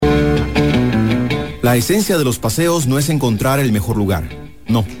La esencia de los paseos no es encontrar el mejor lugar,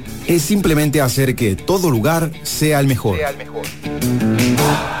 no, es simplemente hacer que todo lugar sea el mejor.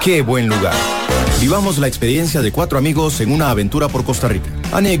 ¡Qué buen lugar! Vivamos la experiencia de 4 amigos en una aventura por Costa Rica.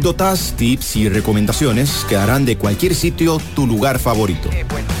 Anécdotas, tips y recomendaciones que harán de cualquier sitio tu lugar favorito.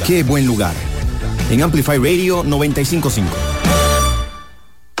 ¡Qué buen lugar! En Amplify Radio 95.5.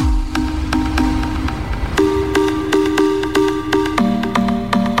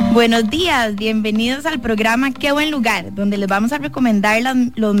 Buenos días, bienvenidos al programa Qué Buen Lugar, donde les vamos a recomendar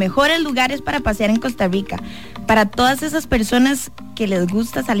los mejores lugares para pasear en Costa Rica, para todas esas personas que les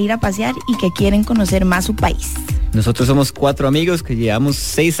gusta salir a pasear y que quieren conocer más su país. Nosotros somos 4 amigos que llevamos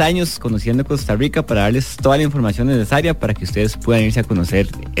 6 años conociendo Costa Rica para darles toda la información necesaria para que ustedes puedan irse a conocer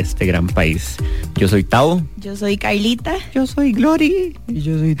este gran país. Yo soy Tavo. Yo soy Carlita. Yo soy Glory. Y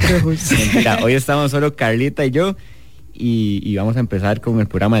yo soy Trejos. Mira, hoy estamos solo Carlita y yo. Y vamos a empezar con el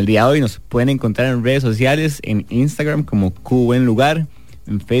programa del día de hoy. Nos pueden encontrar en redes sociales, en Instagram como Qué Buen Lugar,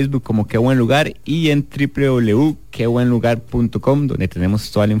 en Facebook como Qué Buen Lugar y en www.quebuenlugar.com, donde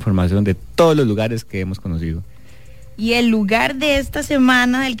tenemos toda la información de todos los lugares que hemos conocido. Y el lugar de esta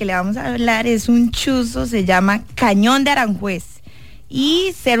semana del que le vamos a hablar es un chuzo, se llama Cañón de Aranjuéz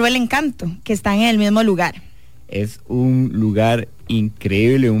y Cerro El Encanto, que están en el mismo lugar. Es un lugar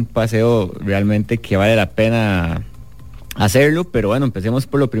increíble, un paseo realmente que vale la pena hacerlo, pero bueno, empecemos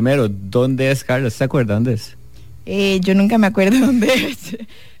por lo primero. ¿Dónde es, Carla? ¿Se acuerda dónde es? Yo nunca me acuerdo dónde es,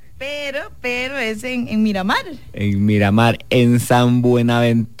 pero es en Miramar. En Miramar, en San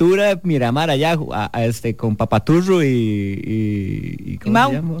Buenaventura de Miramar, allá con Papaturro y ¿cómo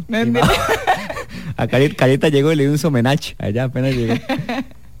se llama? A Carita llegó y le dio un homenaje, allá apenas llegó.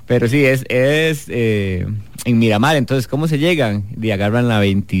 Pero sí, es en Miramar. Entonces, ¿cómo se llegan? Agarran la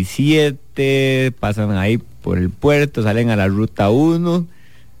 27, pasan ahí por el puerto, salen a la ruta 1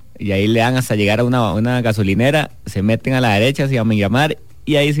 y ahí le dan hasta llegar a una gasolinera, se meten a la derecha hacia Miramar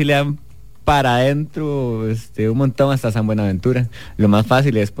y ahí sí le dan para adentro un montón hasta San Buenaventura. Lo más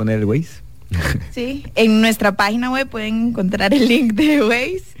fácil es poner el Waze. Sí, en nuestra página web pueden encontrar el link de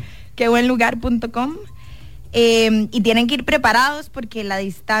Waze, quebuenlugar.com. Y tienen que ir preparados porque la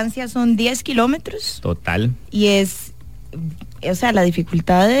distancia son 10 kilómetros. Total. Y la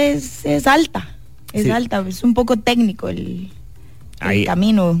dificultad es alta. Es alta, es un poco técnico el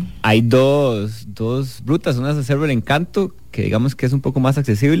camino. Hay dos rutas, una es el Cerro El Encanto, que digamos que es un poco más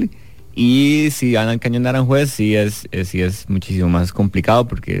accesible, y si van al Cañón de Aranjuéz sí es muchísimo más complicado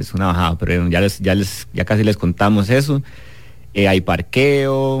porque es una bajada, pero ya casi les contamos eso. Hay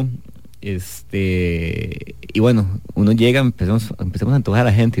parqueo, y bueno, uno llega, empecemos a antojar a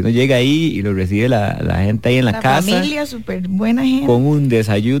la gente, uno llega ahí y lo recibe la gente ahí en la casa. La familia, súper buena gente. Con un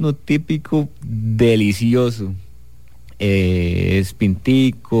desayuno típico delicioso. Es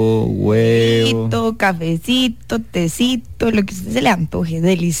pintico, huevo, cafecito, tecito, lo que a usted se le antoje,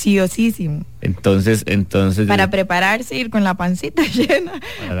 deliciosísimo. Entonces para prepararse, ir con la pancita llena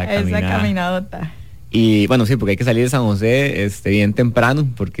a esa caminadota. Y bueno, sí, porque hay que salir de San José bien temprano,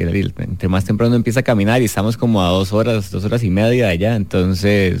 porque entre más temprano empieza a caminar y estamos como a 2 horas y media de allá,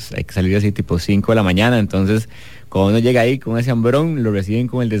 entonces hay que salir así tipo 5 de la mañana, entonces cuando uno llega ahí con ese hambrón, lo reciben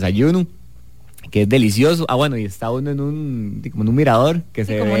con el desayuno, que es delicioso. Bueno, y está uno en un mirador que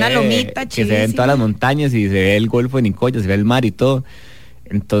se como ve, una lomita que se ven todas las montañas y se ve el Golfo de Nicoya, se ve el mar y todo.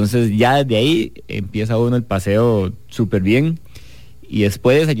 Entonces ya desde ahí empieza uno el paseo súper bien y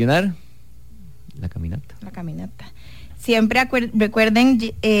después de desayunar, la caminata. Siempre recuerden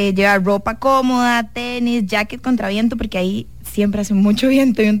llevar ropa cómoda, tenis, jacket contra viento, porque ahí siempre hace mucho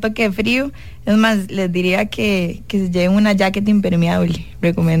viento y un toque de frío. Es más, les diría que se lleven una jacket impermeable.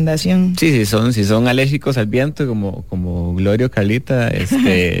 Recomendación. Sí, si son alérgicos al viento, como Gloria o Carlita,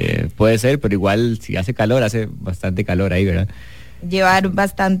 puede ser, pero igual si hace calor, hace bastante calor ahí, ¿verdad? Llevar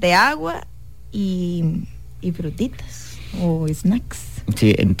bastante agua y frutitas o snacks.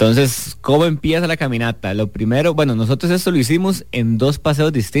 Sí, entonces, ¿cómo empieza la caminata? Lo primero, bueno, nosotros esto lo hicimos en 2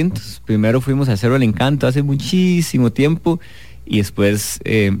 paseos distintos. Primero fuimos a Cerro El Encanto hace muchísimo tiempo y después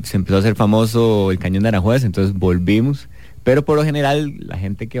se empezó a hacer famoso el Cañón de Aranjuéz, entonces volvimos. Pero por lo general la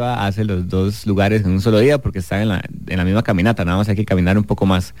gente que va hace los 2 lugares en un solo día porque están en la misma caminata, nada más hay que caminar un poco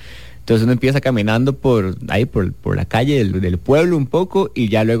más. Entonces uno empieza caminando por la calle del pueblo un poco y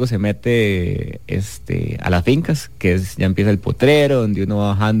ya luego se mete a las fincas, ya empieza el potrero, donde uno va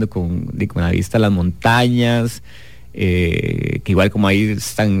bajando con la vista a las montañas, que igual como ahí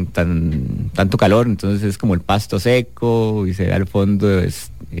es tanto calor, entonces es como el pasto seco y se ve al fondo.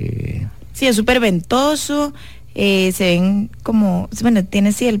 Sí, es súper ventoso, se ven como, bueno,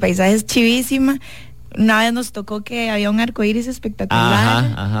 el paisaje es chivísima. Una vez nos tocó que había un arcoíris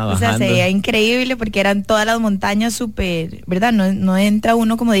espectacular. Ajá, o sea, bajando. se veía increíble porque eran todas las montañas súper, ¿verdad? No entra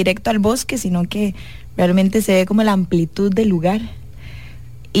uno como directo al bosque, sino que realmente se ve como la amplitud del lugar.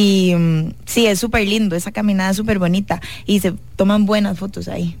 Y sí, es súper lindo, esa caminada es súper bonita y se toman buenas fotos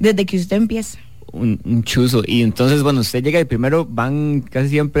ahí, desde que usted empieza. Un chuzo. Y entonces, bueno, usted llega y primero van casi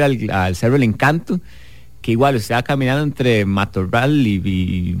siempre al Cerro El Encanto, que igual usted va caminando entre matorral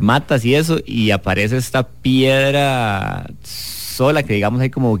y matas y eso, y aparece esta piedra sola que digamos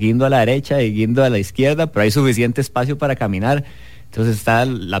hay como guindo a la derecha y guindo a la izquierda, pero hay suficiente espacio para caminar. Entonces está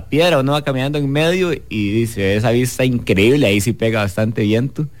la piedra, uno va caminando en medio y dice, esa vista increíble, ahí sí pega bastante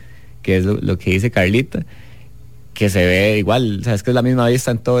viento, que es lo que dice Carlita, que se ve igual, o sea, es que es la misma vista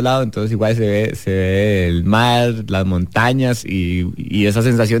en todo lado, entonces igual se ve el mar, las montañas y esa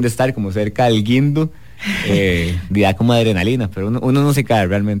sensación de estar como cerca del guindo, da como adrenalina, pero uno no se cae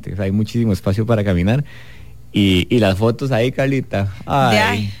realmente, o sea, hay muchísimo espacio para caminar y las fotos ahí, Carlita,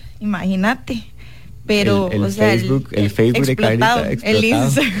 ay, imagínate. Pero, el o sea, Facebook de Carlita explotado. El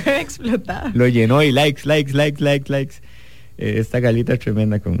Instagram explotado. Lo llenó y likes. Esta Carlita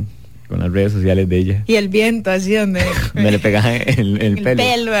tremenda con las redes sociales de ella. Y el viento así donde me le pegaba el pelo.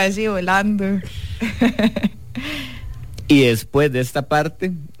 pelo así volando. Y después de esta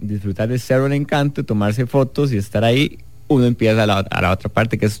parte, disfrutar del Cerro del Encanto, tomarse fotos y estar ahí, uno empieza a la otra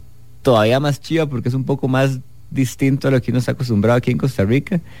parte que es todavía más chiva porque es un poco más distinto a lo que uno está acostumbrado aquí en Costa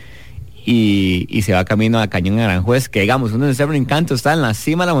Rica. Y se va camino a Cañón de Aranjuéz, que digamos, uno en el Cerro del Encanto está en la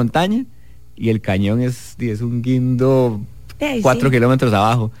cima de la montaña y el cañón es un guindo 4 kilómetros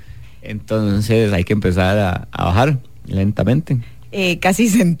abajo. Entonces hay que empezar a bajar lentamente. Casi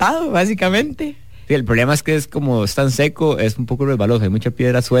sentado, básicamente. Sí, el problema es que es como es tan seco, es un poco resbaloso, hay mucha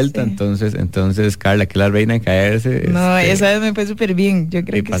piedra suelta, sí. entonces Carla, que es la reina de caerse. No, esa vez me fue súper bien, yo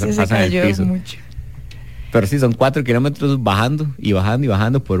creo que se cayó mucho. Pero sí, son 4 kilómetros bajando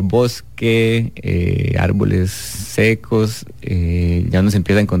por bosque, árboles secos, ya uno se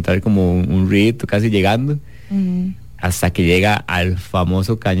empieza a encontrar como un rito casi llegando, hasta que llega al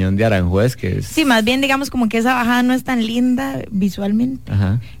famoso Cañón de Aranjuéz, que es... Sí, más bien digamos como que esa bajada no es tan linda visualmente,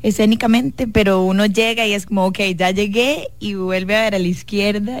 escénicamente, pero uno llega y es como, ok, ya llegué, y vuelve a ver a la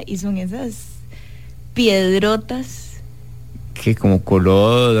izquierda y son esas piedrotas que como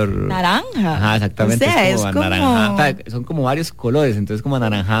color naranja. Ajá, exactamente. O sea, es como anaranjada. O sea, son como varios colores, entonces como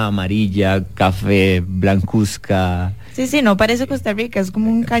anaranjada, amarilla, café, blancuzca. Sí, no parece Costa Rica, es como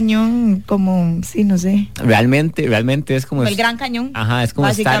un cañón, como, sí, no sé. Realmente es como el Gran Cañón. Ajá, es como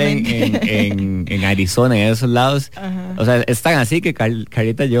estar en Arizona y en esos lados. Ajá. O sea, es tan así que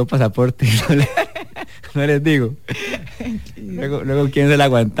Carlita llevó pasaporte. No les digo. Luego quién se la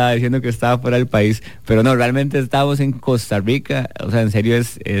aguantaba diciendo que estaba fuera del país. Pero no, realmente estábamos en Costa Rica. O sea, en serio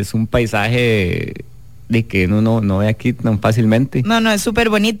es un paisaje de que uno no ve aquí tan fácilmente. No, es súper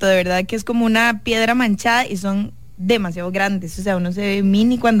bonito, de verdad que es como una piedra manchada y son demasiado grandes. O sea, uno se ve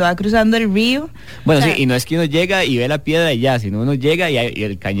mini cuando va cruzando el río. Bueno, o sea, sí, y no es que uno llega y ve la piedra y ya, sino uno llega y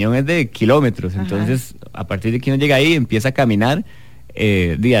el cañón es de kilómetros. Ajá. Entonces, a partir de que uno llega ahí, empieza a caminar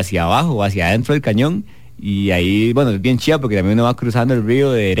de hacia abajo o hacia adentro del cañón. Y ahí, bueno, es bien chido porque también uno va cruzando el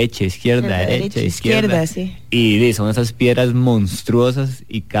río de derecha a izquierda, derecha a izquierda. Sí. Y son esas piedras monstruosas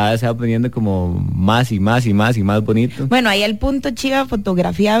y cada vez se va poniendo como más y más bonito. Bueno, ahí el punto chiva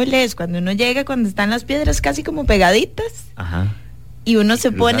fotografiable es cuando uno llega, cuando están las piedras casi como pegaditas. Ajá. Y uno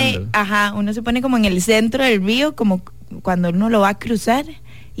se pone, uno se pone como en el centro del río, como cuando uno lo va a cruzar.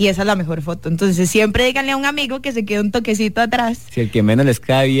 Y esa es la mejor foto. Entonces siempre díganle a un amigo que se quede un toquecito atrás. Si el que menos les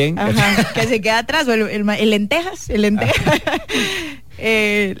cae bien. Ajá, que se quede atrás. O el lentejas.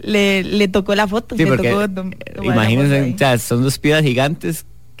 Le tocó la foto. Sí, porque imagínense, o sea, son 2 piedras gigantes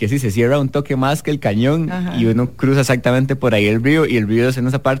que si se cierra un toque más que el cañón. Ajá. Y uno cruza exactamente por ahí el río y el río en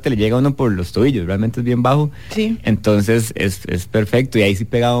esa parte le llega a uno por los tobillos, realmente es bien bajo. Sí. Entonces es perfecto y ahí sí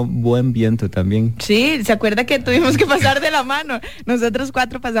pega un buen viento también. Sí, ¿se acuerda que tuvimos que pasar de la mano? Nosotros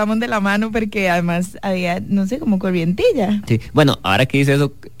 4 pasamos de la mano porque además había, no sé, como corrientilla. Sí, bueno, ahora que dice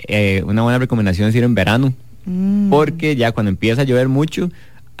eso, una buena recomendación es ir en verano, porque ya cuando empieza a llover mucho,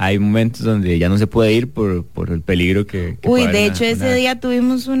 hay momentos donde ya no se puede ir por el peligro que Uy, de hecho ese día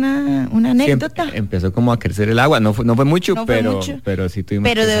tuvimos una anécdota. Sí, empezó como a crecer el agua, no fue mucho, pero sí tuvimos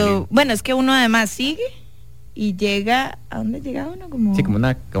que salir. Bueno, es que uno además sigue y llega, ¿a dónde llega uno? Sí, como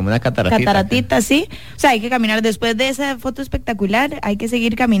una cataratita. Cataratita, sí. O sea, hay que caminar después de esa foto espectacular, hay que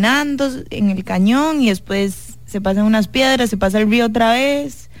seguir caminando en el cañón y después se pasan unas piedras, se pasa el río otra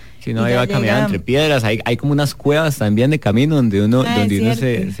vez. Si no, iba caminando entre piedras, hay como unas cuevas también de camino donde uno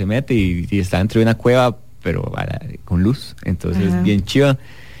se mete y está dentro de una cueva, pero con luz, entonces bien chiva.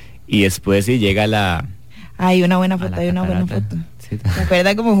 Y después sí llega la... Hay una buena foto, hay una buena foto. Sí, ¿Se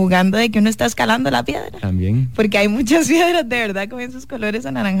acuerda como jugando de que uno está escalando la piedra? también. Porque hay muchas piedras de verdad con esos colores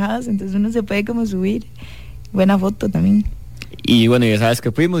anaranjados, entonces uno se puede como subir. Buena foto también. Y bueno, ya sabes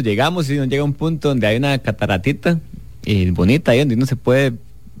que fuimos, llegamos y nos llega un punto donde hay una cataratita bonita ahí donde uno se puede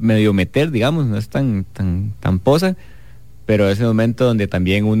medio meter, digamos, no es tan posa, pero es el momento donde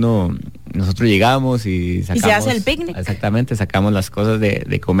también nosotros llegamos y sacamos... Y se hace el picnic. Exactamente, sacamos las cosas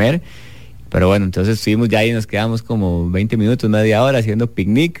de comer. Pero bueno, entonces estuvimos ya ahí y nos quedamos como 20 minutos, media hora haciendo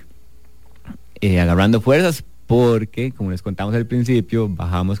picnic, agarrando fuerzas, porque como les contamos al principio,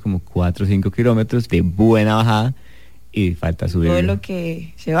 bajamos como 4 o 5 kilómetros de buena bajada y falta subir. Todo lo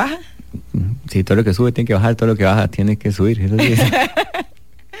que se baja. Sí, todo lo que sube tiene que bajar, todo lo que baja tiene que subir. Eso sí.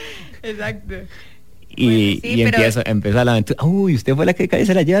 Exacto. Y, bueno, sí, y empieza la aventura. Uy, usted fue la que cayó,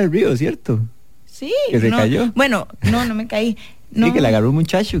 se la lleva al río, ¿cierto? Sí. ¿Que se cayó? Bueno, no me caí. No. Sí, que le agarró un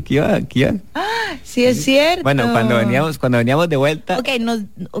muchacho que iba. Ah, sí es cierto. Bueno, cuando veníamos de vuelta.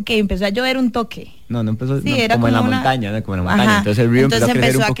 Ok, empezó a llover un toque. No empezó, sí, no, era como en la montaña, ¿no? Como en la montaña. Ajá. Entonces el río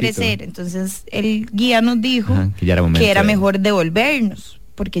empezó a crecer. Entonces el guía nos dijo que era mejor devolvernos,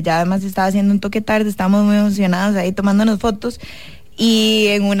 porque ya además estaba haciendo un toque tarde, estábamos muy emocionados ahí tomándonos fotos. Y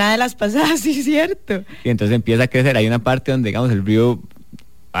en una de las pasadas, sí es cierto. Y entonces empieza a crecer. Hay una parte donde, digamos, el río,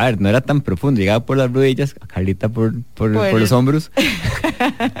 a ver, no era tan profundo, llegaba por las rodillas, a Carlita por los hombros.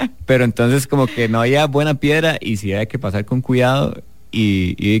 Pero entonces como que no había buena piedra y sí había que pasar con cuidado.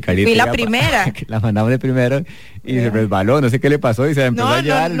 Y Carlita... Fui la primera. La mandamos de primero y se resbaló, no sé qué le pasó y se empezó a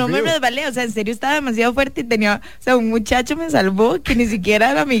llevar no me resbalé, o sea, en serio estaba demasiado fuerte y un muchacho me salvó que ni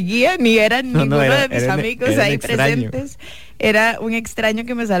siquiera era mi guía, ni era ninguno de mis amigos ahí presentes. Era un extraño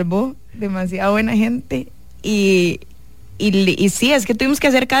que me salvó, demasiado buena gente. Y sí, es que tuvimos que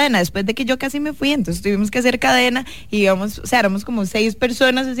hacer cadena, después de que yo casi me fui, entonces tuvimos que hacer cadena y éramos como 6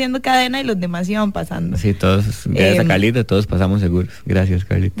 personas haciendo cadena y los demás iban pasando. Sí, todos, gracias a Carlita, todos pasamos seguros. Gracias,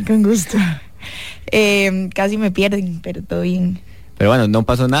 Carlita. Con gusto. Casi me pierden, pero todo bien. Pero bueno, no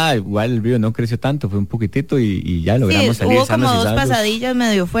pasó nada, igual el río no creció tanto, fue un poquitito y ya logramos salir hubo sanos como y 2 salvos. pasadillas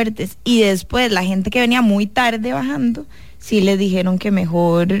medio fuertes y después la gente que venía muy tarde bajando, sí les dijeron que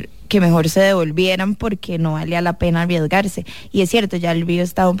mejor se devolvieran porque no valía la pena arriesgarse. Y es cierto, ya el río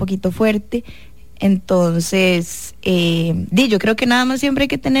estaba un poquito fuerte, entonces yo creo que nada más siempre hay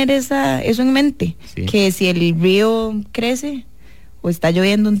que tener eso en mente, sí. Que si el río crece o está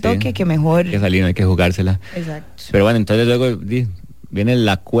lloviendo un toque, sí, que mejor... Hay que salir, no hay que jugársela. Exacto. Pero bueno, entonces luego viene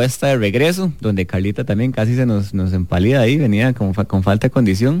la cuesta de regreso, donde Carlita también casi se nos empalida ahí, venía con falta de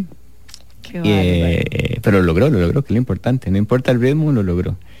condición. Pero lo logró, que es lo importante, no importa el ritmo, lo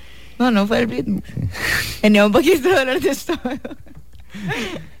logró. No fue el ritmo. Sí. Tenía un poquito de dolor de estómago.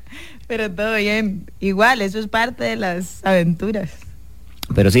 Pero todo bien. Igual, eso es parte de las aventuras.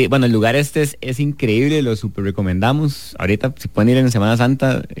 Pero sí, bueno, el lugar es increíble, lo super recomendamos. Ahorita, si pueden ir en Semana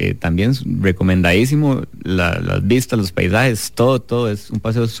Santa, también recomendadísimo. Las vistas, los paisajes, todo es un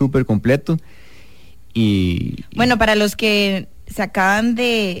paseo súper completo. Y bueno, para los que nos acaban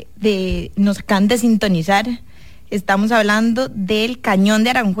de sintonizar, estamos hablando del Cañón de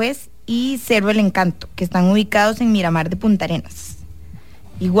Aranjuéz y Cerro El Encanto, que están ubicados en Miramar de Puntarenas.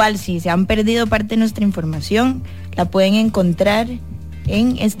 Igual, si se han perdido parte de nuestra información, la pueden encontrar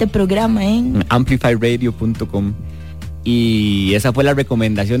en este programa en amplifyradio.com. Y esa fue la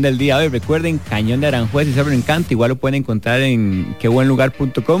recomendación del día de hoy. Recuerden, Cañón de Aranjuéz y Cerro El Encanto, igual lo pueden encontrar en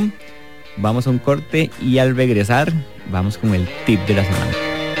quebuenlugar.com. Vamos a un corte y al regresar vamos con el tip de la semana.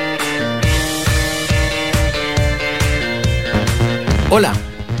 Hola,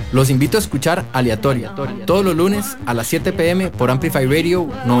 los invito a escuchar Aleatorio, todos los lunes a las 7 p.m. por Amplify Radio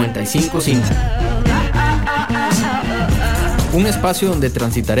 95.5. Un espacio donde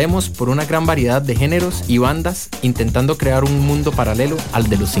transitaremos por una gran variedad de géneros y bandas, intentando crear un mundo paralelo al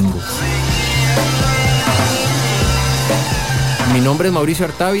de los singles. Mi nombre es Mauricio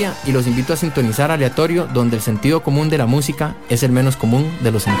Artavia y los invito a sintonizar Aleatorio, donde el sentido común de la música es el menos común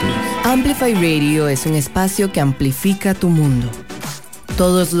de los sentidos. Amplify Radio es un espacio que amplifica tu mundo.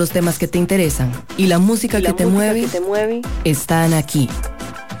 Todos los temas que te interesan y la música que te mueve están aquí.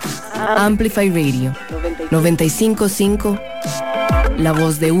 Amplify Radio 95.5, la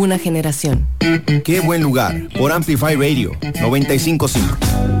voz de una generación. Qué buen lugar, por Amplify Radio 95.5.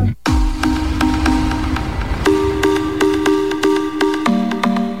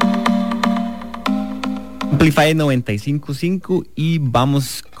 Amplify 95.5 y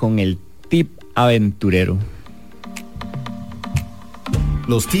vamos con el tip aventurero.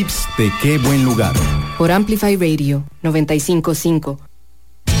 Los tips de Qué buen lugar. Por Amplify Radio 95.5.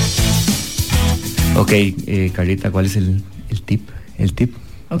 Ok, Carlita, ¿cuál es el tip?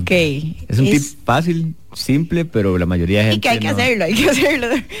 Ok. Es un tip fácil, simple, pero la mayoría de gente y que hay que hacerlo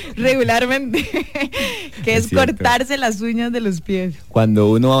regularmente. Que es cierto. cortarse las uñas de los pies. Cuando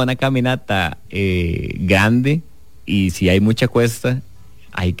uno va a una caminata grande y si hay mucha cuesta,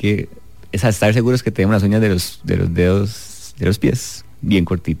 hay que estar seguros que tenemos las uñas de los dedos de los pies bien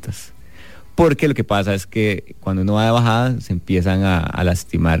cortitas. Porque lo que pasa es que cuando uno va de bajada se empiezan a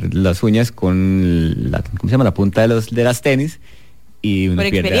lastimar las uñas con la, ¿cómo se llama? La punta de las tenis. Y uno ¿Por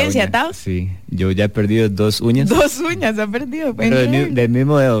pierde experiencia, la uña. Taos? Sí, yo ya he perdido 2 uñas. 2 uñas ha perdido. Pero del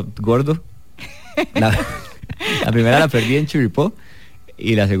mismo dedo gordo. La primera la perdí en Chirripó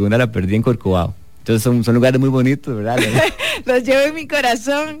y la segunda la perdí en Corcovado. Entonces son lugares muy bonitos, ¿verdad? Los llevo en mi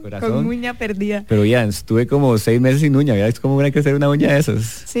corazón con uña perdida. Pero ya, estuve como 6 meses sin uña, ¿verdad? Es como una que hacer una uña de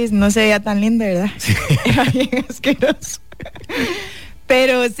esas. Sí, no se veía tan linda, ¿verdad? Sí. Era bien asqueroso.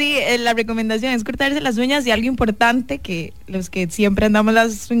 Pero sí, la recomendación es cortarse las uñas y algo importante que los que siempre andamos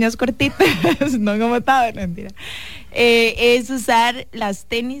las uñas cortitas, no como Tavo, mentira, es usar las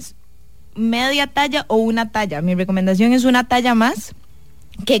tenis media talla o una talla. Mi recomendación es una talla más,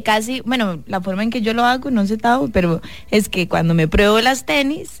 que casi, bueno, la forma en que yo lo hago, no sé Tavo, pero es que cuando me pruebo las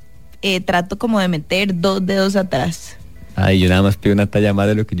tenis, trato como de meter 2 dedos atrás. Ay, yo nada más pido una talla más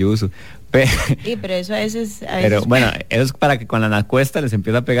de lo que yo uso. Pero eso a veces bueno, eso es para que con la cuesta les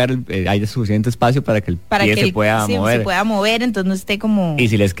empiece a pegar, haya suficiente espacio para que el pie se pueda mover. Se pueda mover, entonces no esté como... Y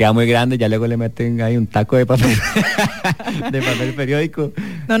si les queda muy grande, ya luego le meten ahí un taco de papel, de papel periódico.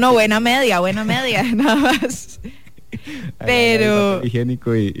 No, buena media, nada más. Pero...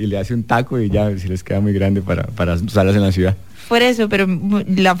 higiénico y le hace un taco y ya, si les queda muy grande para usarlas en la ciudad. Por eso, pero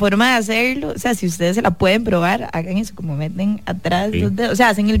la forma de hacerlo, o sea, si ustedes se la pueden probar, hagan eso, como meten atrás los dedos, o sea,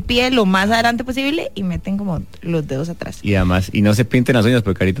 hacen el pie lo más adelante posible y meten como los dedos atrás. Y además, y no se pinten las uñas,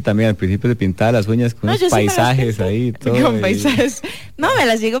 porque ahorita también al principio se pintaba las uñas con unos paisajes ahí, todo. Con paisajes. No, me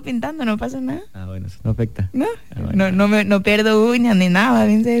las sigo pintando, no pasa nada. Ah, bueno, eso no afecta. No, bueno. no pierdo uñas ni nada,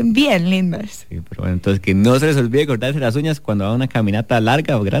 bien lindas. Sí, pero bueno, entonces que no se les olvide cortarse las uñas cuando va a una caminata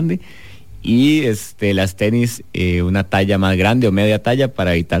larga o grande. Y las tenis una talla más grande o media talla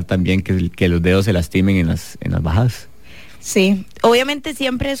para evitar también que los dedos se lastimen en las bajadas. Sí, obviamente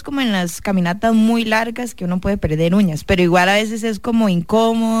siempre es como en las caminatas muy largas que uno puede perder uñas, pero igual a veces es como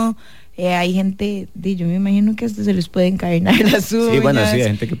incómodo. Hay gente, yo me imagino que hasta se les pueden caer las uñas. Sí, bueno, sí, hay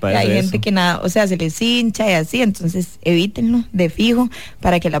gente que padece hay gente eso. que nada, o sea, se les hincha y así, entonces evítenlo de fijo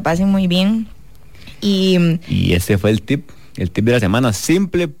para que la pasen muy bien. Y ese fue el tip de la semana,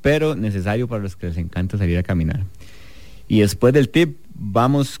 simple pero necesario para los que les encanta salir a caminar. Y después del tip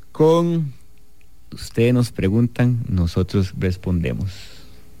vamos con ustedes nos preguntan, nosotros respondemos.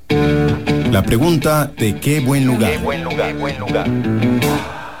 La pregunta de qué buen lugar.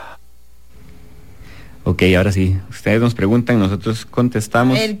 Ok, ahora sí, ustedes nos preguntan, nosotros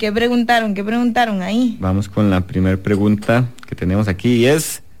contestamos. ¿Qué preguntaron ahí? Vamos con la primera pregunta que tenemos aquí y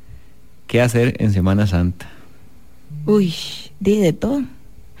es ¿qué hacer en Semana Santa? Uy, de todo.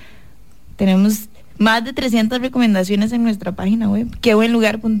 Tenemos más de 300 recomendaciones en nuestra página web,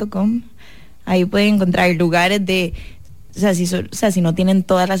 quebuenlugar.com. Ahí pueden encontrar lugares si no tienen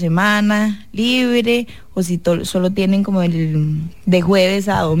toda la semana libre, o si solo tienen como de jueves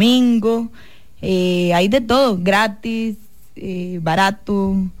a domingo. Hay de todo, gratis,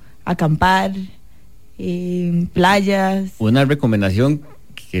 barato, acampar, playas. Una recomendación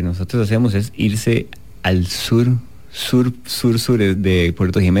que nosotros hacemos es irse al sur de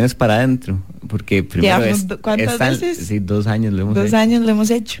Puerto Jiménez para adentro, porque primero ¿cuántas veces? Sí, 2 años lo hemos hecho. 2 años lo hemos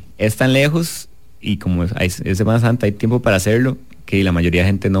hecho. Es tan lejos y como es Semana Santa, hay tiempo para hacerlo, que la mayoría de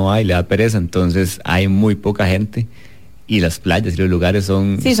gente no va y le da pereza, entonces hay muy poca gente y las playas y los lugares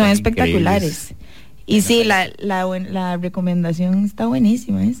son espectaculares. Y sí, la recomendación está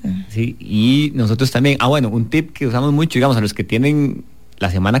buenísima esa. Sí, y nosotros también, un tip que usamos mucho, digamos, a los que tienen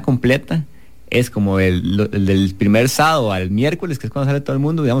la semana completa, es como del primer sábado al miércoles, que es cuando sale todo el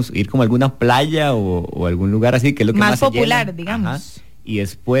mundo, digamos, ir como a alguna playa o algún lugar así, que es lo que más popular, se llena, digamos. Ajá. Y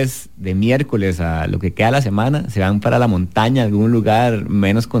después de miércoles a lo que queda de la semana, se van para la montaña, algún lugar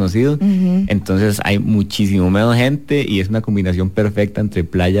menos conocido. Uh-huh. Entonces hay muchísimo menos gente y es una combinación perfecta entre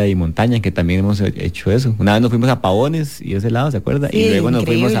playa y montaña, que también hemos hecho eso. Una vez nos fuimos a Pavones y ese lado, ¿se acuerda? Sí, y luego nos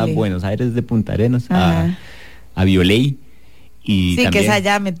increíble. fuimos a Buenos Aires de Puntarenas, a Violey. Y sí, también, que es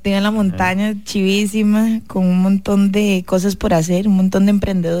allá metido en la montaña, chivísima, con un montón de cosas por hacer, un montón de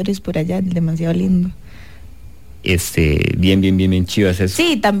emprendedores por allá, demasiado lindo. Bien chivas eso.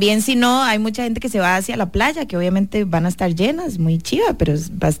 Sí, también si no, hay mucha gente que se va hacia la playa, que obviamente van a estar llenas, muy chiva, pero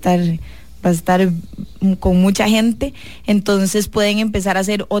va a estar va a estar con mucha gente, entonces pueden empezar a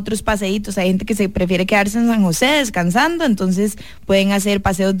hacer otros paseitos. Hay gente que se prefiere quedarse en San José descansando, entonces pueden hacer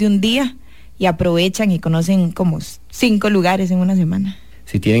paseos de un día y aprovechan y conocen como 5 lugares en una semana.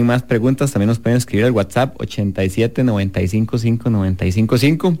 Si tienen más preguntas, también nos pueden escribir al WhatsApp 87 95 5 95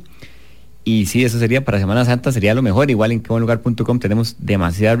 5. Y sí, eso sería para Semana Santa, sería lo mejor. Igual en quebuenlugar.com tenemos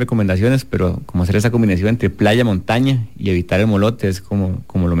demasiadas recomendaciones, pero como hacer esa combinación entre playa, montaña y evitar el molote es como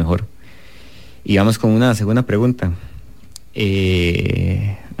lo mejor. Y vamos con una segunda pregunta.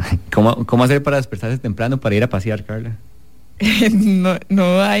 ¿Cómo hacer para despertarse temprano para ir a pasear, Carla?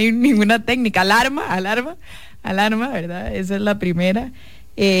 No hay ninguna técnica. Alarma, ¿verdad? Esa es la primera.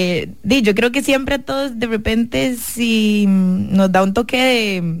 Yo creo que siempre a todos de repente si nos da un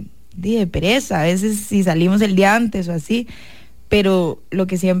toque de pereza, a veces si salimos el día antes o así, pero lo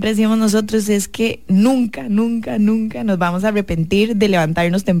que siempre decimos nosotros es que nunca nos vamos a arrepentir de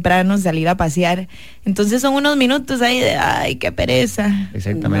levantarnos temprano, salir a pasear. Entonces son unos minutos ahí de ay, qué pereza.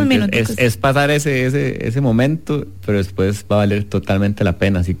 Exactamente, es pasar ese momento, pero después va a valer totalmente la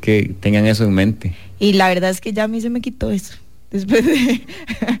pena, así que tengan eso en mente. Y la verdad es que ya a mí se me quitó eso después de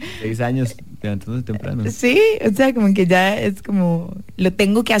 6 años levantándose temprano. Sí, o sea, como que ya es como lo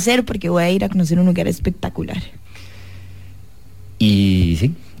tengo que hacer porque voy a ir a conocer un lugar espectacular. Y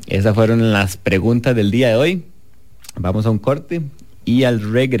sí, esas fueron las preguntas del día de hoy. Vamos a un corte y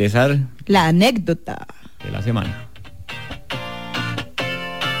al regresar, la anécdota de la semana.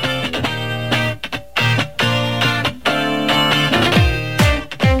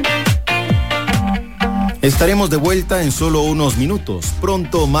 Estaremos de vuelta en solo unos minutos.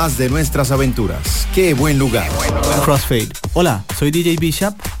 Pronto más de nuestras aventuras. ¡Qué buen lugar! Crossfade. Hola, soy DJ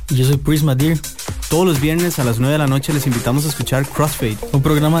Bishop y yo soy Prisma Deer. Todos los viernes a las 9 de la noche les invitamos a escuchar Crossfade, un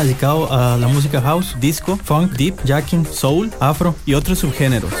programa dedicado a la música house, disco, funk, deep, jacking, soul, afro y otros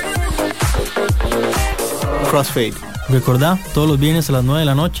subgéneros. Crossfade. Recordá, todos los viernes a las 9 de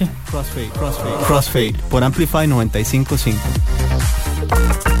la noche. Crossfade por Amplify 95.5.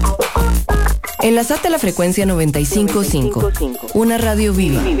 Enlazate a la frecuencia 95.5, una radio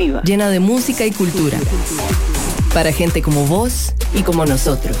viva, llena de música y cultura. Para gente como vos y como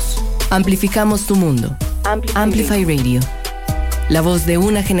nosotros. Amplificamos tu mundo. Amplify Radio. La voz de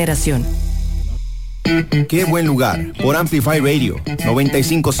una generación. Qué buen lugar, por Amplify Radio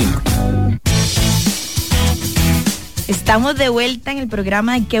 95.5. Estamos de vuelta en el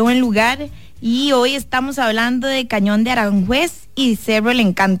programa de Qué buen lugar. Y hoy estamos hablando de Cañón de Aranjuéz y Cerro El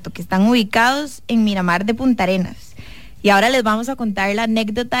Encanto, que están ubicados en Miramar de Puntarenas. Y ahora les vamos a contar la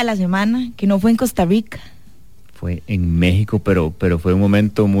anécdota de la semana, que no fue en Costa Rica. Fue en México, pero fue un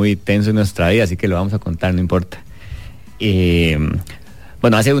momento muy tenso en nuestra vida, así que lo vamos a contar, no importa.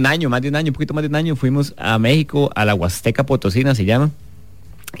 Bueno, hace un poquito más de un año, fuimos a México, a la Huasteca Potosina se llama.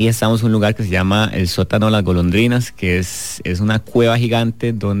 Y estamos en un lugar que se llama el Sótano de las Golondrinas, que es una cueva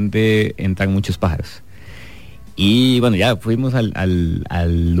gigante donde entran muchos pájaros. Y bueno, ya fuimos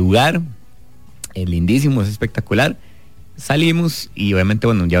al lugar, lindísimo, es espectacular. Salimos y obviamente,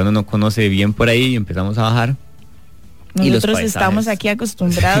 bueno, ya uno no conoce bien por ahí y empezamos a bajar. Nosotros estamos aquí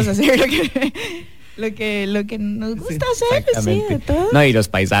acostumbrados a hacer lo que nos gusta hacer, sí, de todo. No, y los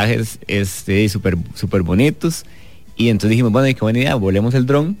paisajes súper bonitos. Y entonces dijimos, bueno, qué buena idea, volemos el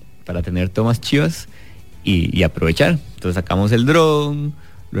dron para tener tomas chivas y aprovechar. Entonces sacamos el dron,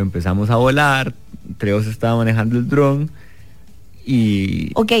 lo empezamos a volar, Treos estaba manejando el dron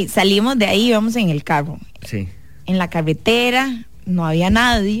y... Ok, salimos de ahí, íbamos en el carro. Sí. En la carretera no había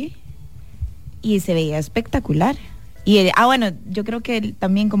nadie y se veía espectacular. Y bueno, yo creo que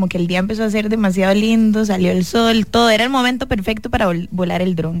también como que el día empezó a ser demasiado lindo, salió el sol, todo, era el momento perfecto para volar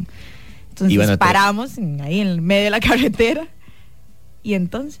el dron. Entonces bueno, paramos ahí en el medio de la carretera. Y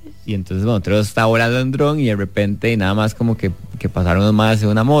entonces bueno, Treos estaba volando en dron y de repente nada más como que pasaron unos más en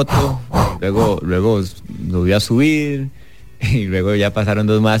una moto, luego volvió a subir y luego ya pasaron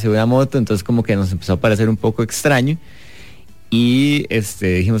 2 más en una moto, entonces como que nos empezó a parecer un poco extraño y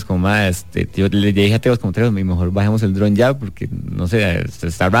dijimos como yo le dije a Treos como Treos, mejor bajemos el dron ya porque no sé,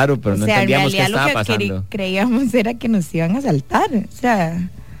 está raro, pero no entendíamos qué estaba pasando. Creíamos era que nos iban a asaltar, o sea,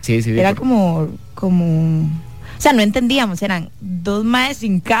 sí, era como o sea, no entendíamos, eran 2 maes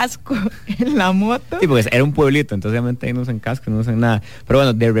sin casco en la moto. Sí, porque era un pueblito, entonces obviamente ahí no usan casco, no usan nada. Pero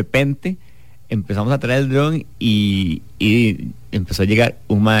bueno, de repente empezamos a traer el dron y empezó a llegar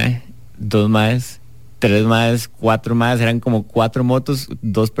 1 mae, 2 maes, 3 maes, 4 maes, eran como 4 motos,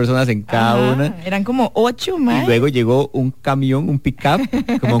 2 personas en cada una. Eran como 8 maes. Y luego llegó un camión, un pick-up,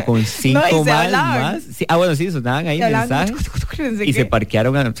 como con 5 maes más. Sí, bueno, sí, sonaban ahí mensajes. Y se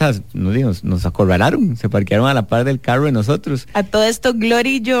parquearon, o sea, nos acorralaron, se parquearon a la par del carro de nosotros. A todo esto,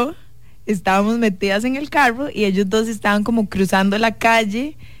 Gloria y yo estábamos metidas en el carro y ellos dos estaban como cruzando la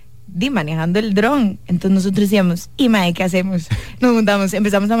calle manejando el dron. Entonces nosotros decíamos, y mae, ¿qué hacemos? Nos juntamos,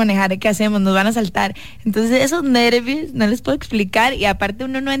 empezamos a manejar, ¿qué hacemos? Nos van a saltar. Entonces esos nervios no les puedo explicar, y aparte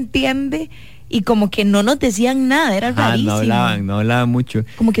uno no entiende, y como que no nos decían nada, era rarísimo. No hablaban mucho.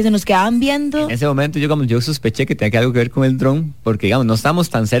 Como que se nos quedaban viendo. En ese momento yo sospeché que tenía algo que ver con el dron, porque digamos, no estábamos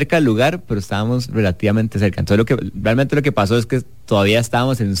tan cerca del lugar, pero estábamos relativamente cerca. Entonces realmente lo que pasó es que todavía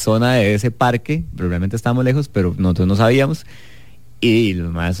estábamos en zona de ese parque, pero realmente estábamos lejos, pero nosotros no sabíamos. Y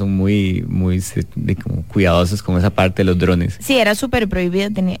los más son muy como cuidadosos con esa parte de los drones. Sí, era súper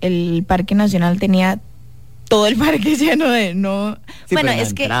prohibido. El Parque Nacional tenía todo el parque lleno de no. Sí, bueno,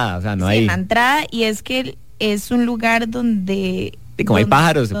 es que entrada, o sea, no hay. En la entrada, y es que es un lugar donde. Sí, como hay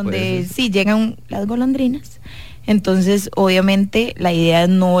pájaros. Donde sí llegan las golondrinas. Entonces, obviamente, la idea es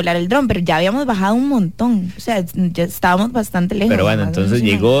no volar el dron, pero ya habíamos bajado un montón. O sea, ya estábamos bastante lejos. Pero bueno, entonces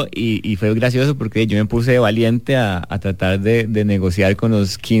llegó y fue gracioso porque yo me puse valiente a tratar de negociar con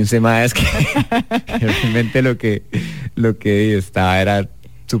los 15 maes que realmente lo que estaba era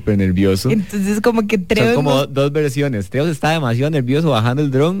súper nervioso. Entonces, como que Treos... Son como dos versiones. Treos estaba demasiado nervioso bajando el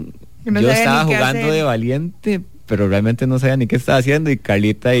dron. No yo estaba jugando hacer. De valiente, pero realmente no sabía ni qué estaba haciendo. Y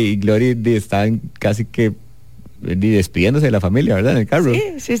Carlita y Glory estaban casi que despidiéndose de la familia, ¿verdad? En el carro.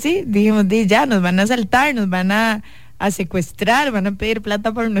 Sí. Dijimos, ya, nos van a asaltar, nos van a secuestrar, van a pedir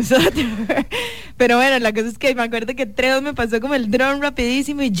plata por nosotros. Pero bueno, la cosa es que me acuerdo que Treos me pasó como el dron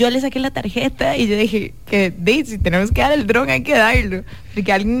rapidísimo y yo le saqué la tarjeta y yo dije que si tenemos que dar el dron hay que darlo,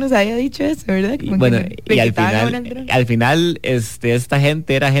 porque alguien nos había dicho eso, ¿verdad? Como bueno, y al final esta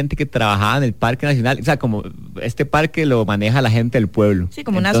gente era gente que trabajaba en el Parque Nacional, o sea, como este parque lo maneja la gente del pueblo. Sí,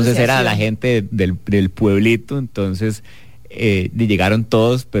 como una entonces asociación. Era la gente del pueblito, entonces llegaron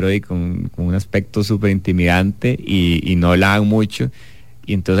todos, pero con un aspecto súper intimidante y no hablaban mucho.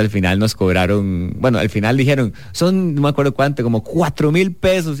 Y entonces al final nos cobraron, al final dijeron, son, no me acuerdo cuánto, como 4,000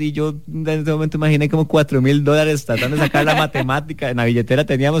 pesos. Y yo en ese momento imaginé como $4,000 tratando de sacar la matemática. En la billetera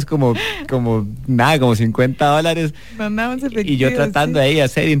teníamos como $50. Y yo tratando de ahí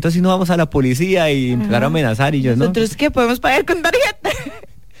hacer, y entonces no vamos a la policía y empezaron a amenazar. Y yo ¿Nosotros qué? ¿Podemos pagar con tarjeta?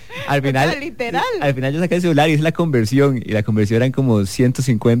 Al final, literal. Al final yo saqué el celular y hice la conversión, y la conversión eran como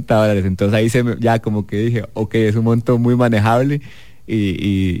 $150. Entonces ahí ya como que dije, ok, es un monto muy manejable.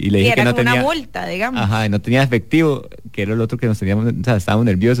 Y le dije que no tenía una multa, digamos. Ajá, no tenía efectivo, que era lo otro que nos teníamos, o sea, estábamos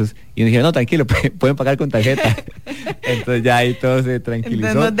nerviosos. Y nos dijeron, no, tranquilo, pueden pagar con tarjeta. Entonces ya ahí todo se tranquilizó.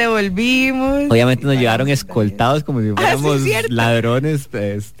 Entonces nos devolvimos. Obviamente nos llevaron escoltados como si fuéramos ladrones.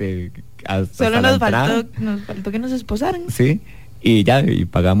 Solo nos faltó que nos esposaran. Sí, y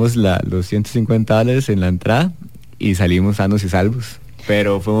pagamos los $150 en la entrada y salimos sanos y salvos.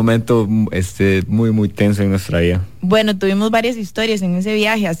 Pero fue un momento muy, muy tenso en nuestra vida. Bueno, tuvimos varias historias en ese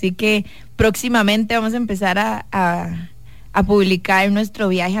viaje, así que próximamente vamos a empezar a publicar nuestro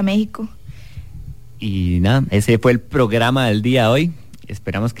viaje a México. Y nada, ese fue el programa del día de hoy.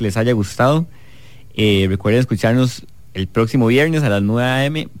 Esperamos que les haya gustado. Recuerden escucharnos el próximo viernes a las 9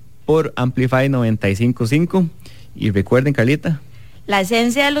 a.m. por Amplify 95.5. Y recuerden, Carlita, la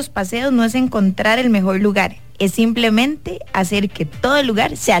esencia de los paseos no es encontrar el mejor lugar, es simplemente hacer que todo el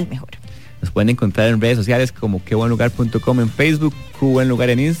lugar sea el mejor. Nos pueden encontrar en redes sociales como quebuenlugar.com en Facebook, quebuenlugar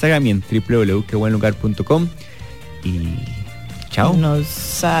en Instagram y en www.quebuenlugar.com. Y chao.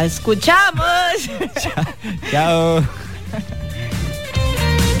 Nos escuchamos. Chao.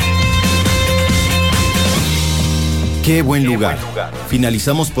 Qué buen lugar.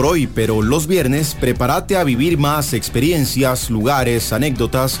 Finalizamos por hoy, pero los viernes prepárate a vivir más experiencias, lugares,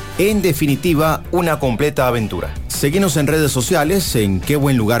 anécdotas, en definitiva, una completa aventura. Seguinos en redes sociales en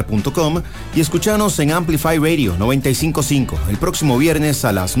quebuenlugar.com y escuchanos en Amplify Radio 95.5 el próximo viernes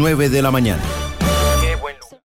a las 9 de la mañana.